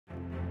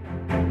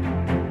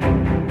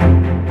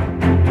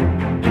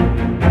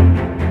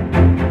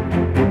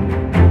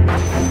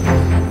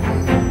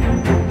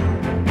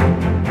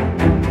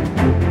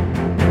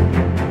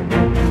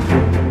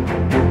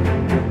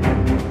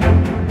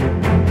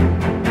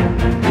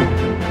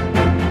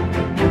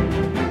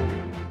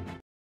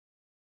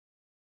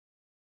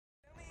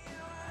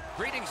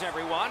Greetings,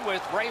 everyone,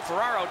 with Ray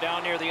Ferraro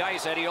down near the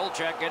ice. Eddie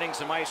Olczyk getting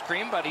some ice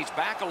cream, but he's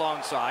back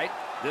alongside.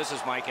 This is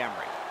Mike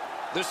Emery.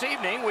 This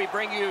evening, we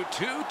bring you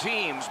two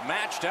teams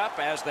matched up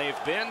as they've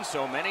been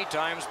so many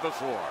times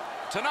before.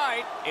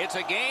 Tonight, it's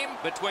a game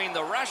between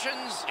the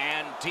Russians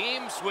and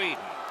Team Sweden.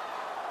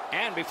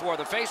 And before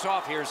the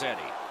face-off, here's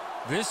Eddie.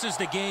 This is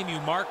the game you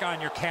mark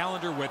on your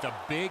calendar with a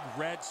big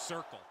red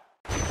circle.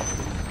 About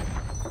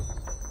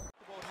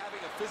having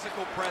a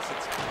physical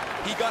presence.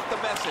 He got the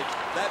message.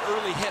 That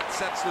early hit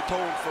sets the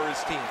tone for his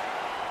team.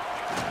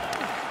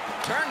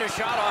 Turned a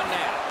shot on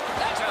net.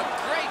 That's a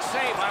great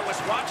save. I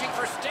was watching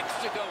for sticks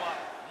to go up.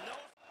 No.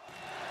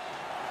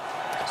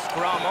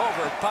 Scrum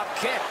over, puck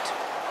kicked.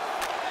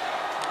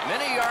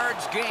 Many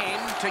yards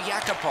gained to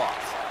Yakupov.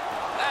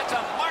 That's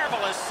a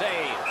marvelous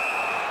save.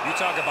 You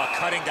talk about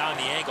cutting down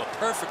the angle.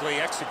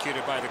 Perfectly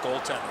executed by the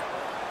goaltender.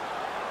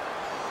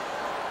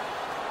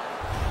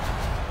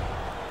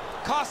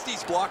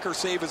 Kosti's blocker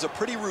save is a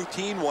pretty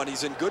routine one.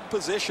 He's in good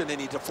position and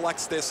he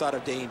deflects this out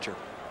of danger.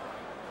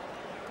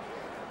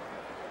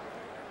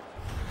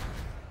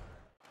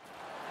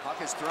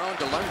 Puck is thrown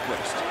to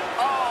Lundqvist.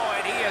 Oh,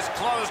 and he is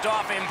closed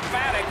off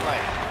emphatically.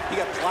 He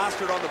got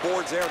plastered on the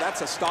boards there.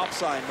 That's a stop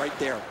sign right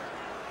there.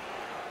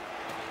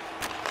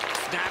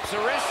 Snaps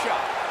a wrist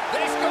shot.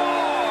 They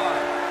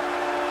score!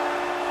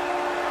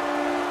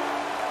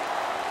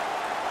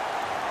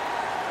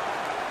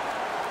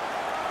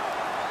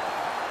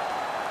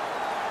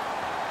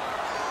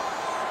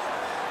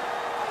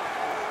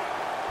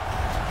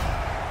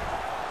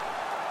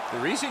 The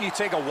reason you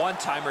take a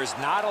one-timer is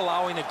not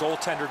allowing the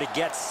goaltender to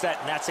get set,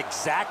 and that's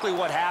exactly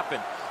what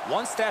happened.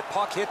 Once that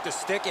puck hit the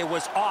stick, it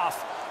was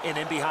off and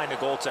in behind the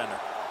goaltender.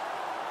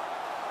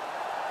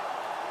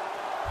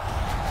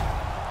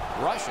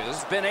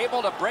 Russia's been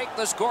able to break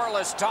the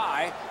scoreless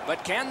tie,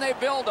 but can they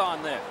build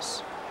on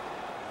this?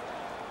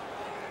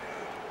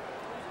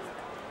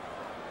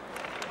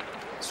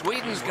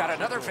 Sweden's got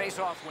another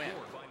face-off win.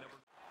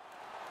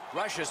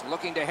 Russia's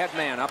looking to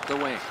headman up the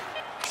wing.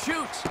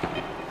 Shoots!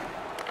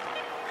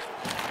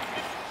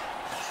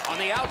 On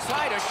the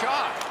outside, a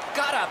shot.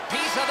 Got a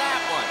piece of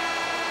that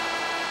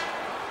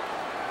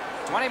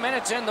one. 20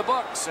 minutes in the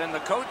books, and the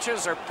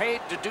coaches are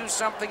paid to do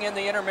something in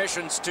the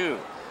intermissions, too.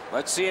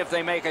 Let's see if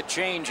they make a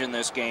change in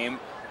this game.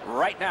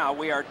 Right now,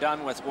 we are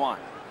done with one.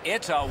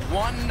 It's a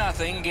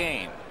 1-0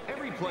 game.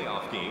 Every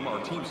playoff game,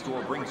 our team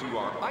store brings you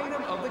our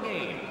item of the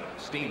game.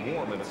 Stay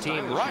warm and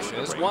Team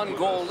Russia's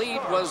one-goal lead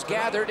was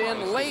gathered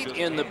in late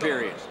in the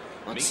period.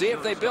 Let's see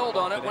if they build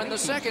on it when the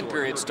second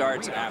period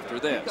starts after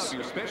this.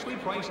 Your specially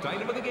priced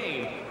item of the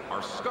game.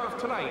 Our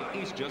scarf tonight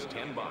is just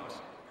 $10.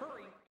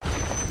 Hurry.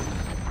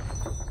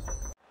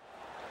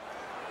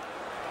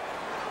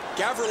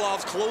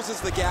 Gavrilovs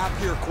closes the gap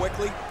here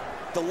quickly.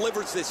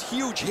 Delivers this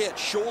huge hit,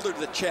 shoulder to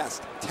the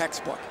chest.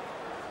 Textbook.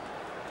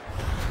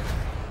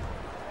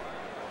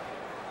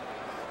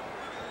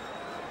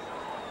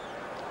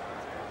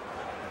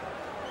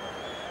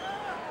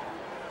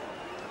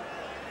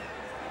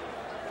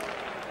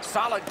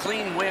 Solid,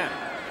 clean win.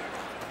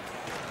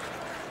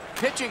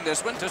 Pitching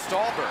this one to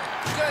Stolberg.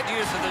 Good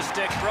use of the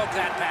stick, broke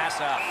that pass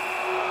up.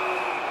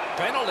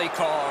 Penalty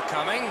call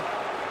coming.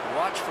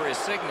 Watch for his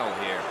signal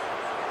here.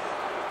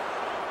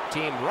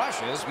 Team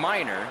Russia's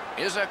minor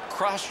is a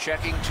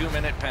cross-checking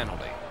 2-minute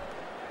penalty.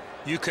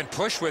 You can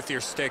push with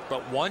your stick,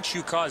 but once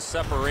you cause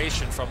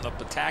separation from the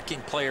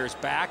attacking player's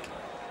back,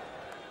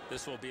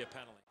 this will be a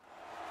penalty.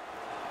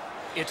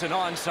 It's an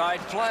onside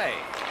play.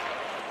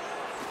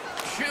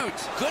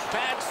 Shoots. Good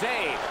pad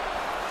save.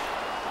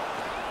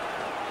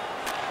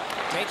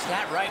 Takes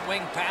that right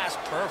wing pass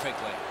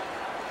perfectly.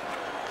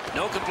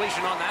 No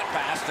completion on that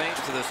pass thanks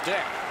to the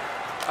stick.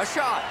 A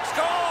shot.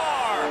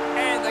 Score!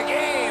 And the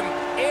game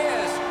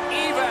is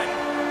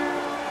even.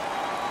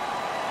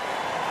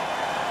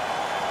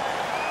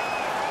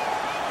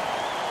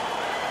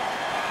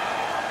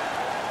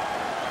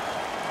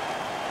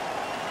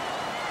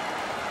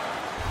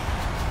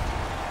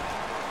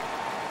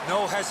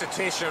 No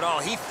hesitation at all.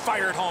 He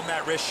fired home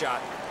that wrist shot.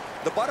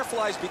 The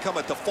butterflies become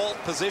a default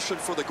position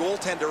for the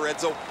goaltender,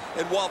 Enzo.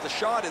 And while the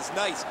shot is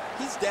nice,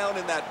 he's down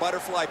in that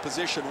butterfly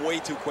position way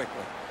too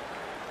quickly.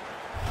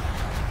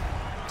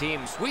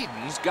 Team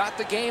Sweden's got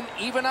the game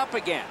even up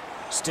again.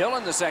 Still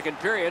in the second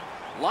period.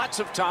 Lots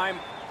of time.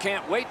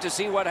 Can't wait to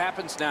see what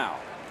happens now.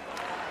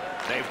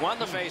 They've won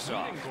the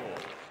faceoff.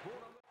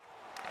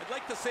 I'd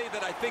like to say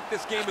that I think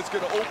this game is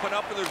going to open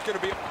up and there's going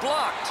to be...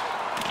 Blocked.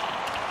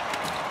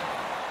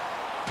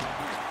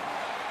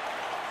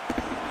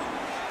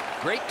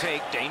 Great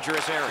take,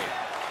 dangerous area.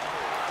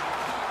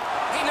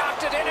 He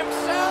knocked it in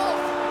himself.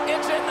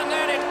 It's in the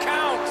net, it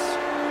counts.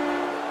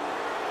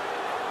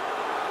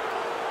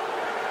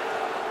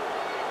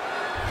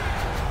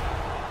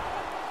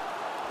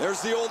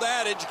 There's the old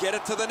adage, get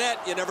it to the net.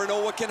 You never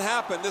know what can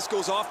happen. This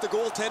goes off the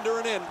goaltender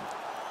and in.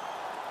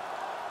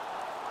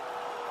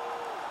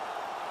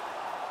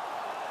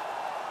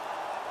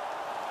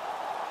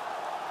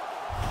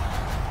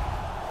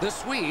 The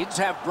Swedes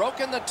have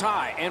broken the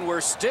tie, and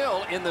we're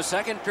still in the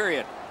second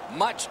period.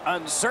 Much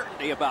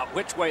uncertainty about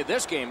which way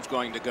this game's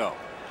going to go.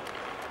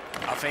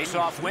 A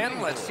face-off win.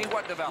 Let's see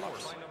what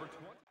develops.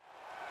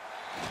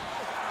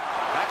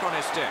 Back on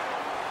his stick.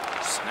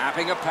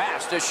 Snapping a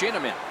pass to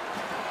Shinnimin.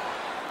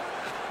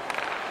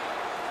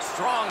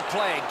 Strong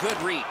play,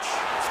 good reach.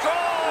 Score!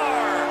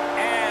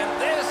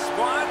 And this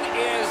one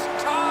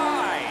is tied.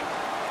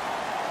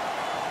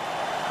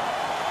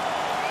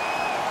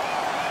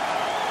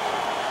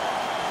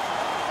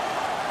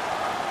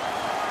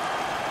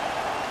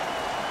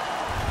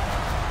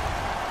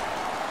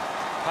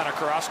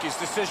 Pyeong's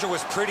decision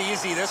was pretty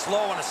easy. This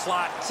low in a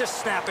slot,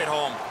 just snap it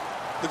home.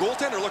 The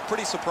goaltender looked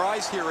pretty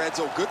surprised here,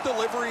 Edzo. Good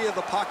delivery of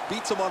the puck,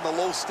 beats him on the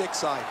low stick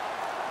side.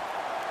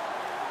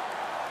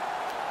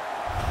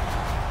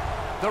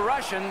 The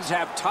Russians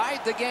have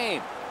tied the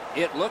game.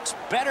 It looks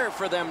better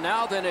for them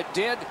now than it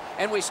did,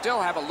 and we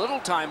still have a little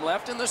time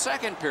left in the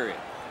second period.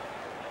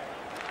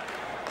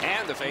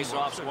 And the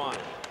face-off's won.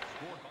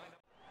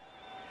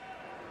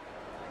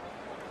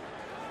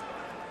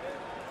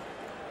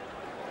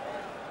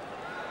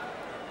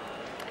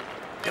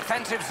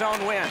 Defensive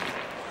zone win.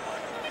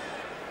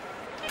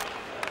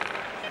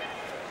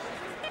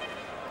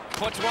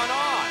 Puts one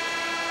on.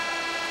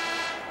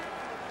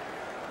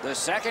 The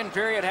second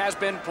period has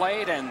been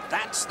played, and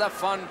that's the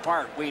fun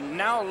part. We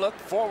now look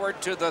forward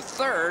to the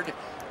third.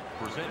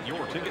 Present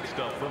your ticket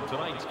stub from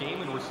tonight's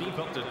game and receive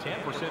up to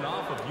 10%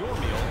 off of your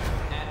meal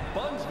at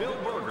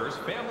Bunsville Burgers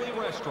Family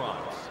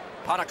Restaurants.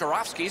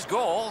 Pyeong's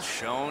goal,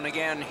 shown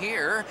again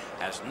here,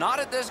 has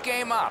knotted this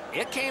game up.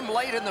 It came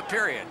late in the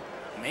period.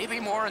 Maybe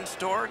more in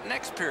store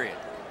next period.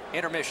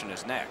 Intermission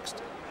is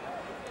next.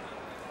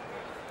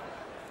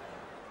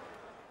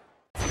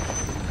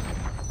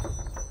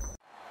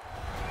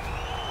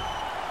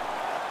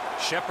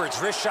 Shepard's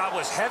wrist shot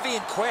was heavy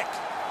and quick.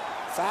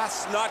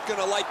 Fast's not going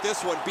to like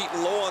this one,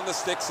 beaten low on the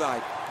stick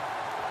side.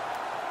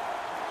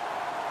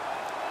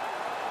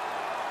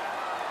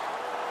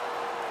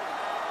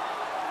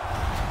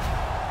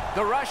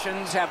 The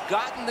Russians have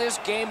gotten this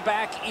game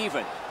back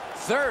even.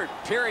 Third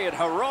period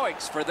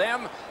heroics for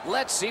them.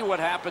 Let's see what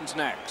happens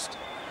next.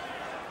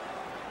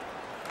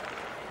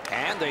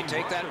 And they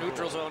take that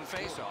neutral zone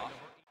face-off.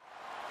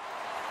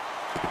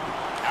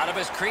 Out of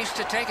his crease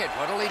to take it.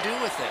 What'll he do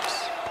with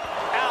this?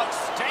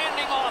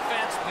 Outstanding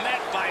offense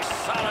met by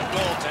solid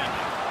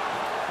goaltending.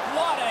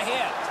 What a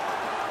hit.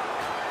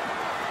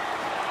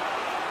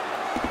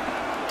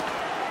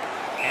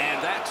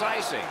 And that's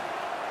icing.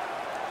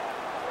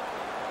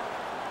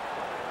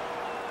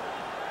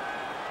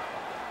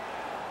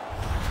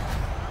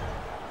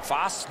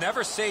 Voss'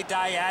 never say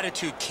die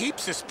attitude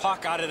keeps his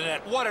puck out of the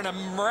net. What a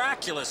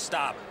miraculous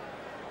stop.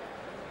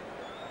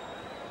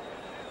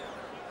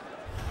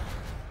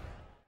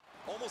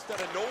 Almost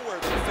out of nowhere,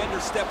 the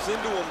defender steps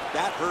into him.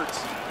 That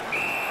hurts.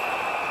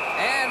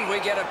 And we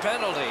get a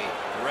penalty.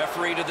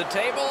 Referee to the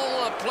table,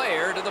 a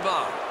player to the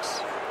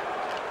box.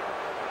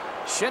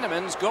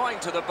 Shinnimin's going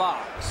to the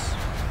box.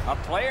 A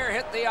player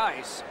hit the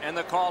ice, and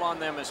the call on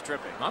them is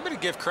tripping. I'm going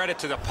to give credit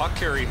to the puck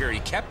carrier here.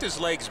 He kept his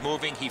legs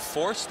moving. He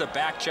forced the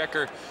back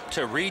checker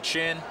to reach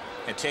in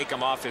and take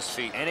him off his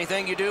feet.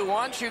 Anything you do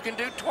once, you can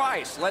do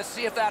twice. Let's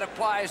see if that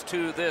applies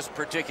to this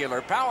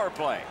particular power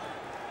play.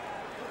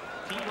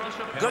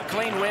 Good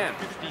clean win.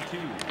 52.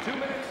 2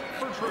 minutes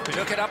for tripping.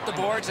 Took it up the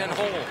boards and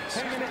holds.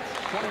 10 minutes,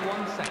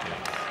 21 seconds.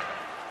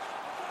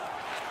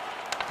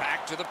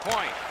 Back to the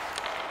point.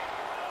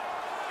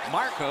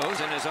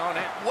 Marco's in his own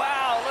end.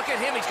 Wow, look at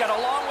him. He's got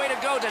a long way to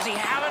go. Does he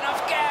have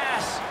enough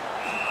gas?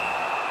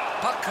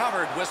 Puck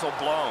covered, whistle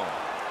blown.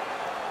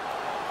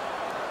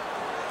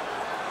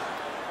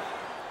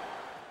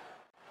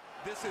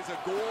 This is a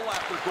goal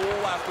after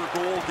goal after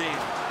goal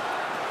game.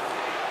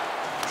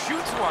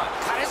 Shoots one.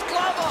 Got his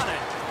glove on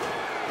it.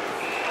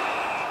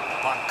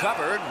 Puck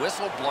covered,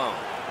 whistle blown.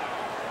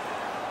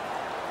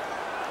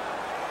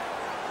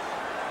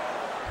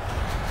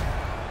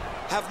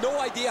 Have no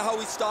idea how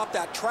he stopped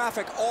that.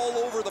 Traffic all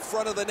over the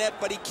front of the net,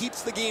 but he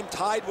keeps the game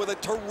tied with a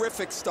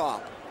terrific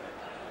stop.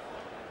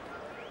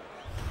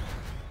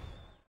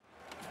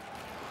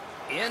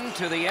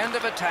 Into the end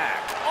of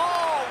attack.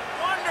 Oh,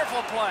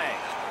 wonderful play.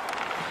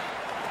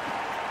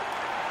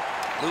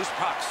 Loose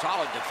puck,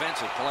 solid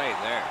defensive play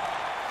there.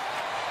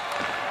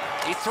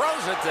 He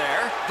throws it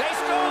there. They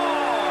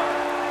score!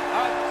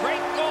 A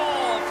great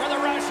goal for the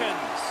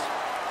Russians.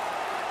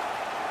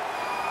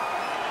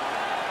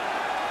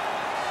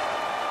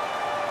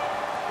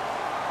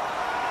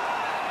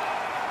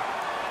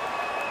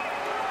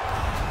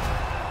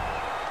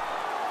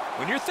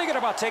 When you're thinking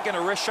about taking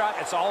a wrist shot,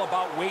 it's all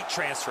about weight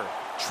transfer.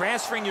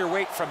 Transferring your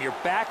weight from your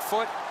back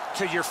foot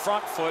to your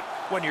front foot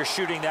when you're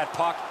shooting that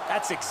puck.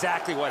 That's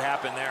exactly what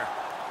happened there.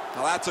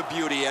 Now that's a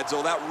beauty,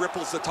 Edzo. That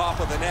ripples the top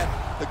of the net.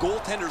 The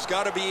goaltender's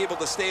got to be able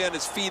to stay on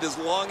his feet as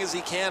long as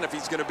he can if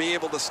he's going to be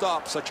able to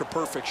stop such a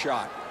perfect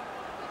shot.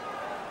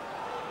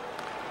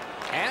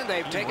 And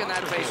they've taken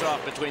that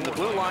face-off between the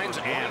blue lines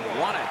and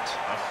won it.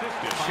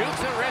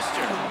 Shoots a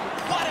wrister.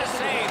 What a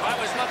save. I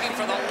was looking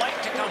for the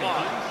light to come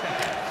on.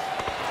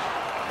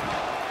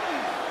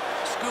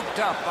 Scooped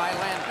up by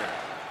Lander.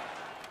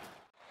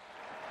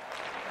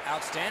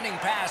 Outstanding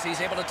pass.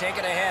 He's able to take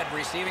it ahead,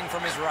 receiving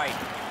from his right.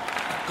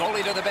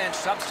 Goalie to the bench.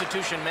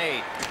 Substitution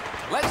made.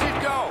 Lets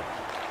it go.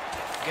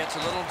 Gets a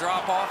little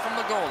drop off from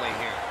the goalie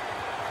here.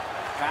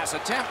 Pass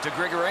attempt to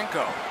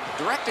Grigorenko.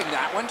 Directing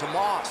that one to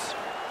Moss.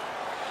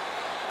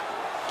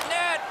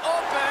 Net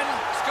open.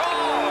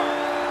 Score!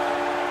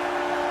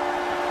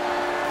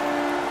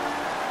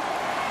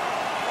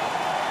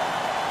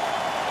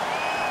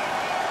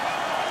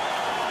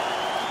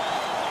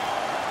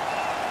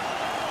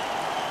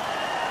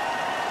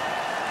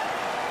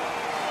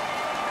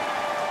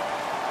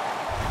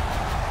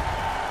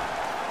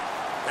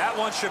 That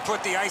one should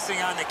put the icing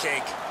on the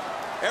cake.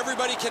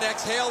 Everybody can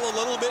exhale a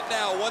little bit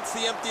now. Once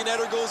the empty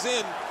netter goes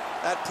in,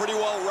 that pretty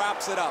well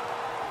wraps it up.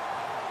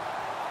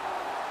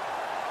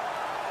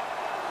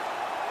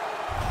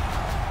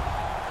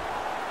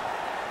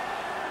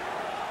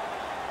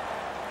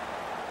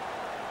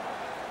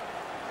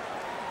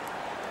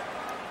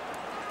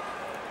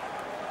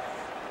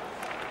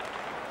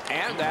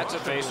 And that's a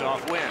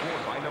face-off win.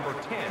 By number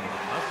 10,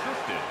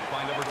 assisted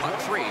by number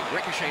 3,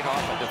 ricocheted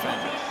off a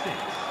defender.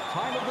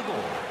 Time of the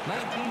goal,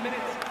 19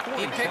 minutes, 47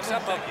 He picks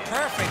up a seconds.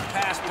 perfect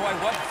pass. Boy,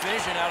 what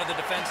vision out of the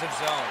defensive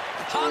zone.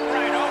 Hung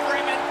right over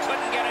him and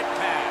couldn't get it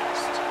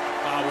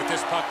past. With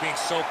this puck being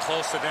so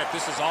close to net,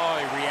 this is all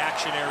a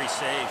reactionary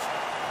save.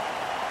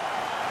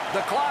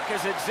 The clock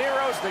is at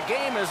zeros. The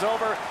game is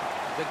over.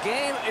 The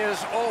game is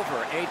over.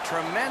 A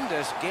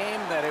tremendous game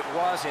that it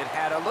was. It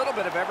had a little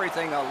bit of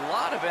everything, a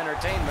lot of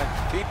entertainment.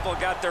 People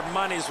got their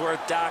money's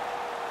worth, Doc.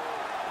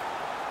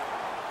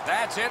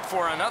 That's it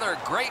for another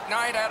great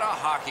night at a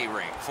hockey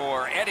rink.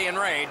 For Eddie and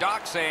Ray,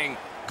 Doc saying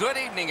good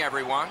evening,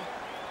 everyone.